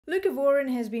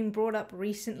Leucovorin has been brought up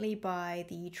recently by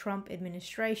the Trump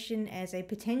administration as a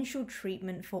potential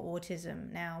treatment for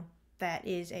autism. Now, that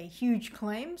is a huge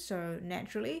claim, so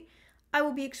naturally, I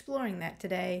will be exploring that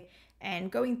today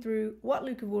and going through what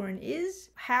leucovorin is,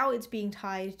 how it's being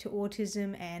tied to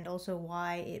autism, and also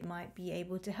why it might be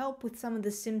able to help with some of the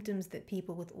symptoms that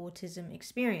people with autism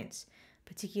experience,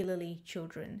 particularly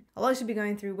children. I'll also be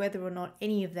going through whether or not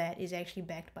any of that is actually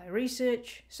backed by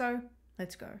research, so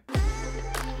let's go.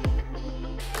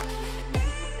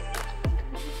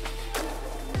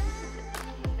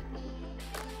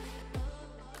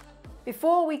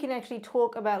 Before we can actually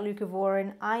talk about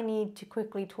leucovorin, I need to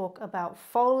quickly talk about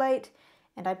folate,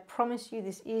 and I promise you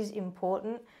this is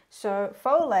important. So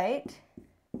folate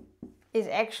is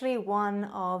actually one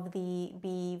of the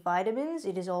B vitamins.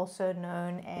 It is also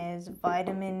known as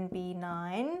vitamin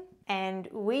B9, and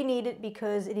we need it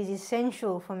because it is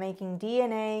essential for making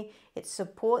DNA, it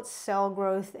supports cell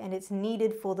growth, and it's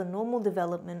needed for the normal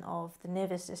development of the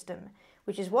nervous system,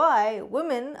 which is why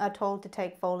women are told to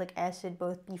take folic acid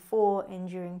both before and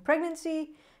during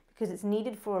pregnancy, because it's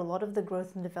needed for a lot of the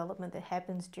growth and development that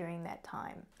happens during that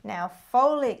time. Now,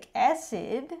 folic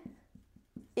acid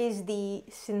is the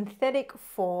synthetic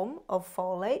form of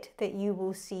folate that you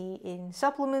will see in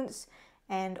supplements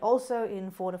and also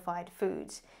in fortified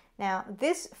foods. Now,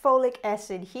 this folic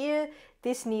acid here,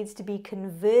 this needs to be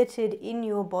converted in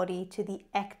your body to the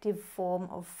active form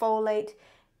of folate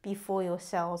before your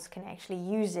cells can actually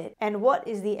use it. And what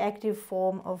is the active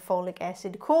form of folic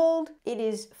acid called? It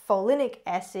is folinic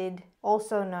acid,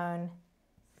 also known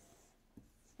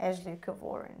as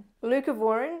leucovorin.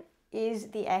 Leucovorin is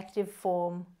the active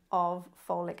form of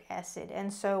folic acid,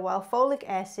 and so while folic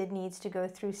acid needs to go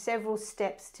through several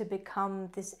steps to become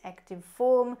this active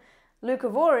form,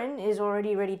 leucovorin is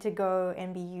already ready to go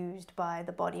and be used by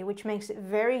the body, which makes it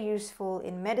very useful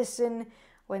in medicine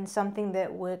when something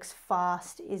that works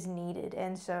fast is needed.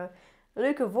 And so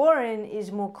leucovorin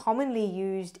is more commonly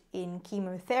used in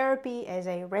chemotherapy as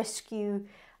a rescue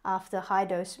after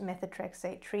high-dose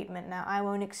methotrexate treatment. Now, I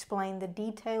won't explain the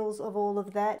details of all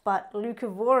of that, but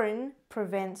leucovorin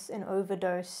prevents an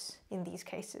overdose in these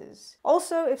cases.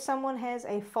 Also, if someone has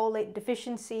a folate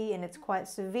deficiency and it's quite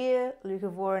severe,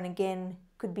 leucovorin again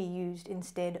could be used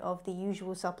instead of the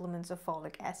usual supplements of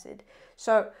folic acid.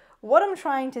 So what I'm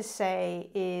trying to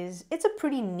say is it's a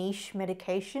pretty niche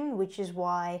medication, which is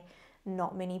why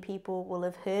not many people will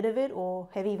have heard of it or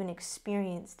have even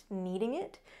experienced needing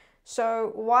it.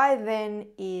 So why then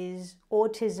is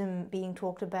autism being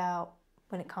talked about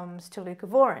when it comes to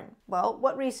leucovorin? Well,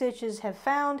 what researchers have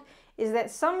found is that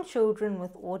some children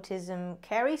with autism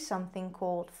carry something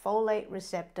called folate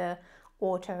receptor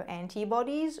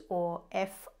autoantibodies, or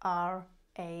FRAA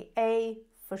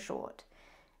for short.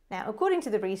 Now, according to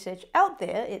the research out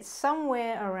there, it's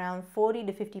somewhere around 40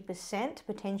 to 50%,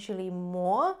 potentially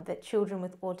more, that children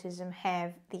with autism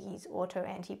have these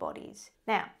autoantibodies.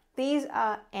 Now, these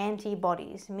are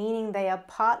antibodies, meaning they are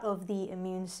part of the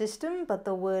immune system, but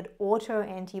the word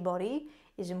autoantibody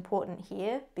is important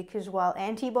here because while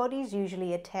antibodies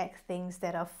usually attack things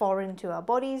that are foreign to our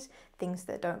bodies, things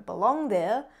that don't belong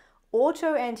there,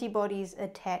 autoantibodies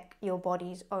attack your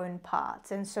body's own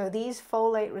parts. And so these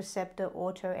folate receptor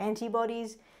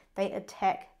autoantibodies, they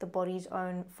attack the body's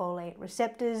own folate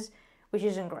receptors, which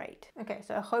isn't great. Okay,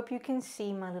 so I hope you can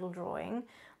see my little drawing,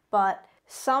 but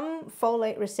some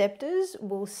folate receptors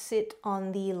will sit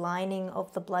on the lining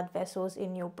of the blood vessels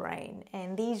in your brain.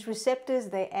 And these receptors,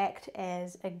 they act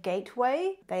as a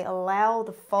gateway. They allow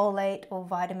the folate or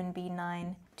vitamin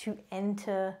B9 to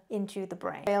enter into the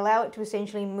brain. They allow it to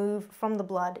essentially move from the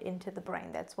blood into the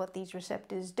brain. That's what these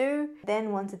receptors do.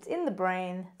 Then once it's in the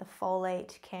brain, the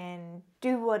folate can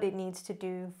do what it needs to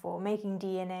do for making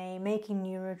DNA, making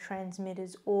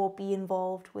neurotransmitters, or be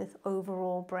involved with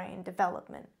overall brain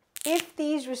development. If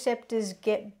these receptors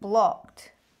get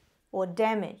blocked or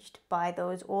damaged by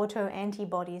those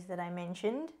autoantibodies that I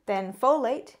mentioned, then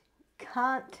folate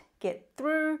can't get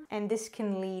through, and this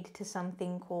can lead to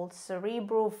something called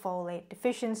cerebral folate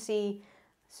deficiency.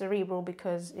 Cerebral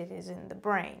because it is in the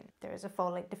brain. There is a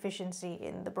folate deficiency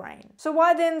in the brain. So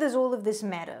why then does all of this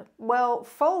matter? Well,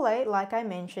 folate, like I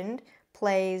mentioned,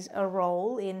 plays a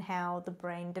role in how the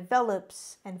brain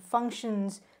develops and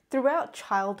functions throughout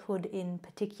childhood in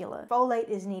particular. Folate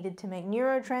is needed to make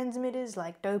neurotransmitters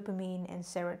like dopamine and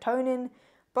serotonin,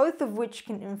 both of which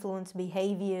can influence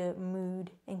behavior,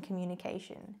 mood, and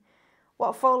communication.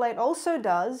 What folate also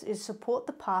does is support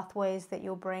the pathways that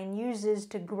your brain uses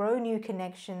to grow new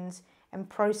connections and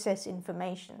process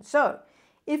information. So,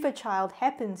 if a child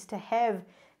happens to have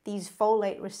these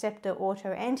folate receptor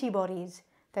autoantibodies,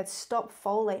 that stop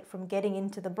folate from getting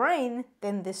into the brain,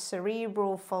 then this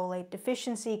cerebral folate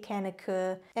deficiency can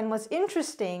occur. And what's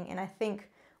interesting, and I think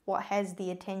what has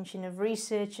the attention of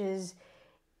researchers,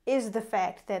 is the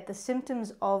fact that the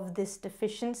symptoms of this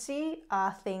deficiency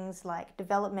are things like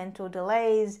developmental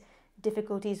delays,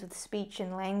 difficulties with speech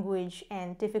and language,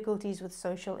 and difficulties with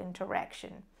social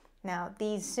interaction. Now,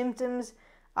 these symptoms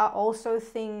are also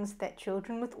things that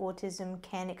children with autism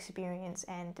can experience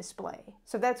and display.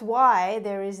 So that's why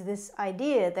there is this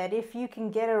idea that if you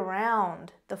can get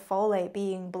around the folate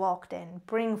being blocked and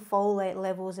bring folate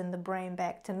levels in the brain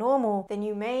back to normal, then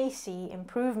you may see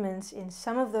improvements in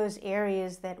some of those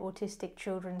areas that autistic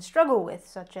children struggle with,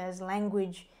 such as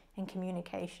language and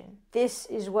communication. This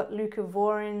is what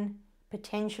leucovorin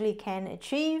potentially can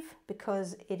achieve,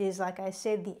 because it is, like I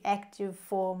said, the active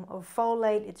form of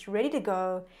folate. It's ready to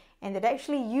go, and it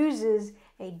actually uses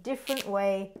a different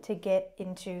way to get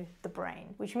into the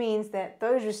brain, which means that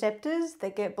those receptors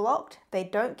that get blocked, they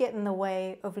don't get in the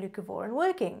way of leucovorin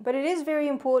working. But it is very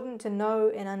important to know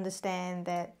and understand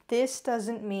that this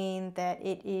doesn't mean that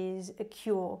it is a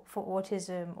cure for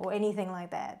autism or anything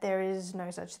like that. There is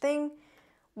no such thing.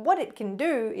 What it can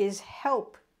do is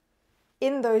help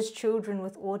in those children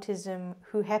with autism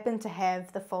who happen to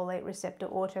have the folate receptor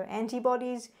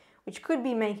autoantibodies, which could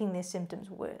be making their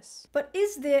symptoms worse. But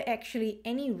is there actually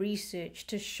any research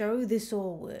to show this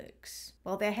all works?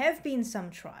 Well, there have been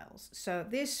some trials. So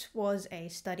this was a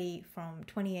study from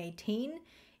 2018.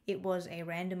 It was a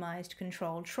randomized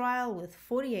controlled trial with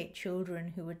 48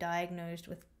 children who were diagnosed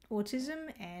with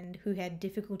autism and who had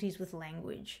difficulties with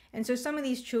language. And so some of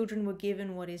these children were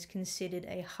given what is considered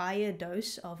a higher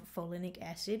dose of folinic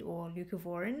acid or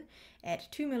leucovorin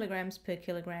at 2 milligrams per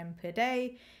kilogram per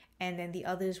day, and then the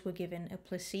others were given a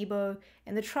placebo,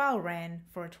 and the trial ran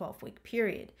for a 12-week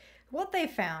period. What they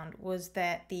found was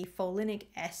that the folinic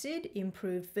acid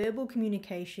improved verbal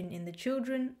communication in the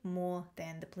children more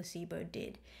than the placebo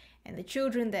did. And the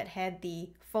children that had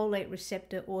the folate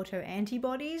receptor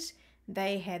autoantibodies,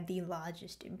 they had the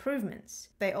largest improvements.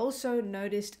 They also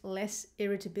noticed less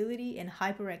irritability and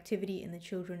hyperactivity in the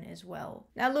children as well.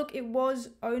 Now look, it was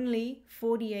only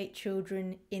 48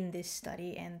 children in this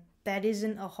study, and that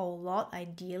isn't a whole lot.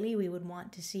 Ideally, we would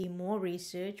want to see more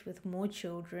research with more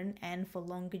children and for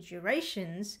longer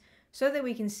durations so that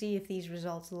we can see if these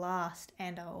results last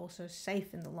and are also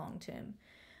safe in the long term.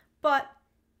 But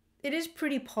it is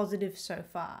pretty positive so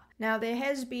far. Now, there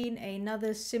has been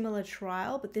another similar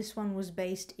trial, but this one was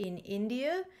based in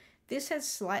India. This has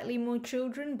slightly more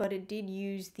children, but it did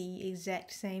use the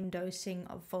exact same dosing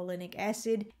of folinic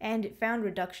acid, and it found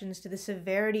reductions to the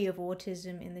severity of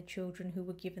autism in the children who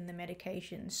were given the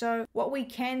medication. So what we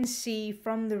can see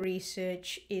from the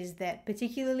research is that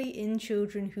particularly in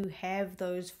children who have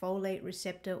those folate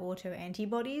receptor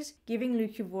autoantibodies, giving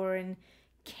leucovorin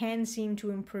can seem to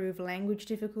improve language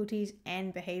difficulties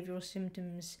and behavioral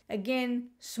symptoms. Again,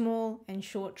 small and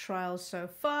short trials so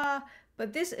far,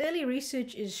 but this early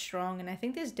research is strong, and I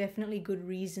think there's definitely good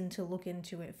reason to look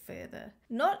into it further.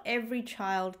 Not every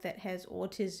child that has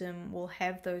autism will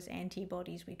have those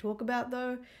antibodies we talk about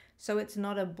though, so it's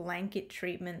not a blanket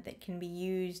treatment that can be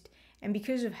used. And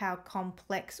because of how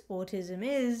complex autism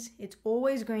is, it's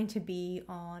always going to be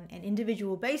on an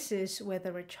individual basis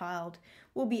whether a child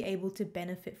will be able to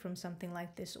benefit from something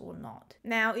like this or not.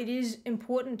 Now, it is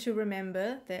important to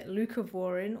remember that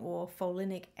leucovorin or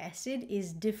folinic acid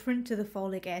is different to the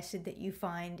folic acid that you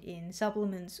find in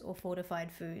supplements or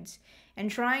fortified foods.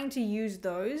 And trying to use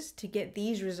those to get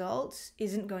these results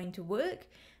isn't going to work,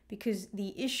 because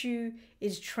the issue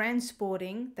is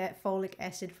transporting that folic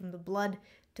acid from the blood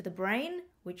to the brain,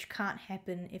 which can't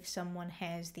happen if someone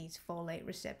has these folate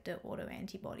receptor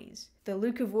autoantibodies. The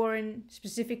leucovorin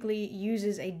specifically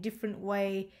uses a different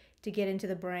way to get into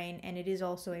the brain, and it is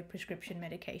also a prescription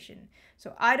medication.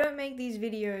 So I don't make these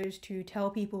videos to tell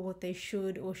people what they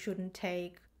should or shouldn't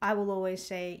take. I will always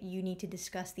say you need to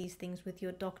discuss these things with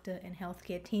your doctor and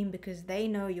healthcare team, because they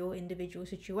know your individual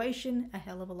situation a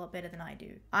hell of a lot better than I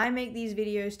do. I make these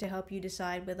videos to help you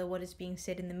decide whether what is being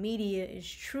said in the media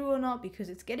is true or not, because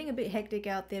it's getting a bit hectic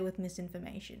out there with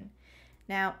misinformation.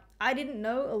 Now, I didn't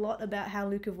know a lot about how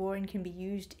leucovorin can be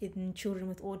used in children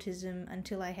with autism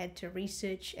until I had to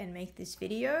research and make this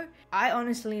video. I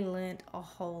honestly learned a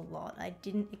whole lot. I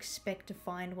didn't expect to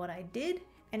find what I did,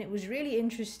 and it was really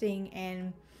interesting,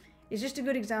 and it's just a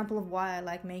good example of why I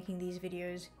like making these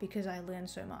videos, because I learned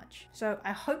so much. So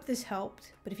I hope this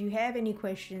helped, but if you have any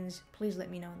questions, please let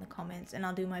me know in the comments and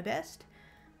I'll do my best.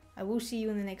 I will see you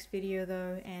in the next video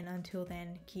though, and until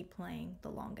then, keep playing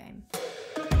the long game.